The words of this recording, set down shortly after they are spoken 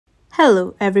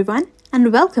Hello everyone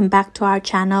and welcome back to our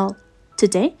channel.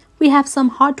 Today we have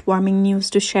some heartwarming news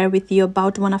to share with you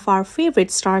about one of our favorite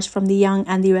stars from The Young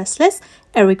and the Restless,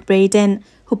 Eric Braeden,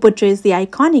 who portrays the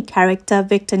iconic character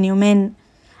Victor Newman.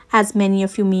 As many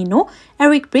of you may know,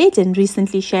 Eric Braeden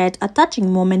recently shared a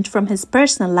touching moment from his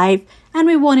personal life, and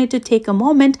we wanted to take a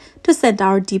moment to send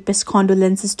our deepest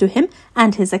condolences to him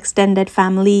and his extended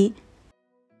family.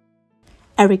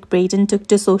 Eric Braeden took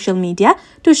to social media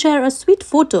to share a sweet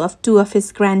photo of two of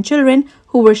his grandchildren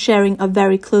who were sharing a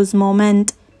very close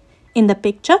moment. In the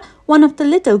picture, one of the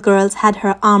little girls had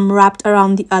her arm wrapped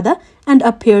around the other and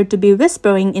appeared to be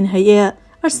whispering in her ear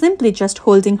or simply just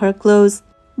holding her close.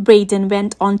 Braeden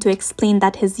went on to explain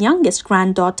that his youngest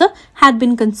granddaughter had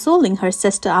been consoling her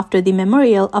sister after the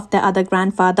memorial of their other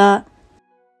grandfather.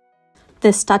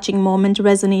 This touching moment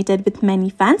resonated with many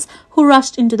fans who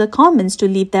rushed into the comments to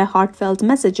leave their heartfelt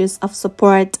messages of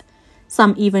support.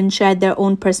 Some even shared their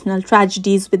own personal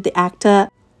tragedies with the actor.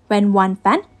 When one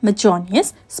fan,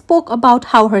 Mejeanious, spoke about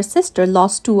how her sister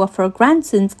lost two of her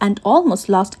grandsons and almost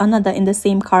lost another in the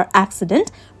same car accident,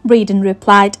 Braeden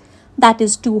replied, "That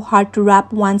is too hard to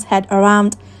wrap one's head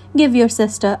around. Give your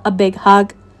sister a big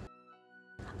hug."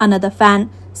 Another fan,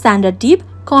 Sandra Deep,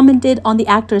 commented on the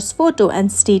actor's photo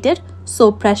and stated,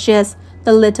 "So precious.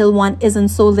 The little one isn't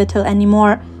so little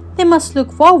anymore. They must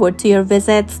look forward to your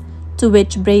visits." To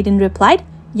which Braeden replied,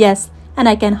 "Yes, and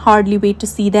I can hardly wait to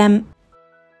see them."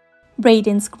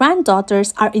 Braeden's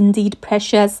granddaughters are indeed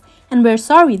precious, and we're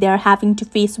sorry they are having to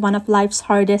face one of life's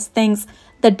hardest things,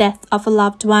 the death of a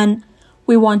loved one.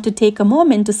 We want to take a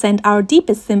moment to send our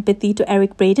deepest sympathy to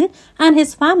Eric Braeden and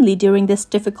his family during this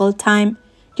difficult time.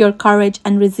 Your courage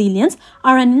and resilience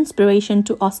are an inspiration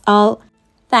to us all.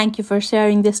 Thank you for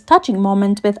sharing this touching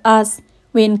moment with us.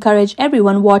 We encourage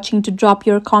everyone watching to drop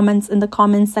your comments in the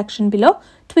comments section below,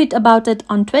 tweet about it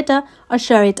on Twitter, or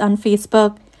share it on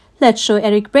Facebook. Let's show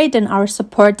Eric Braeden our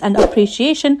support and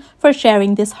appreciation for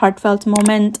sharing this heartfelt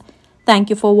moment. Thank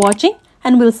you for watching,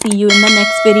 and we'll see you in the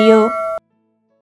next video.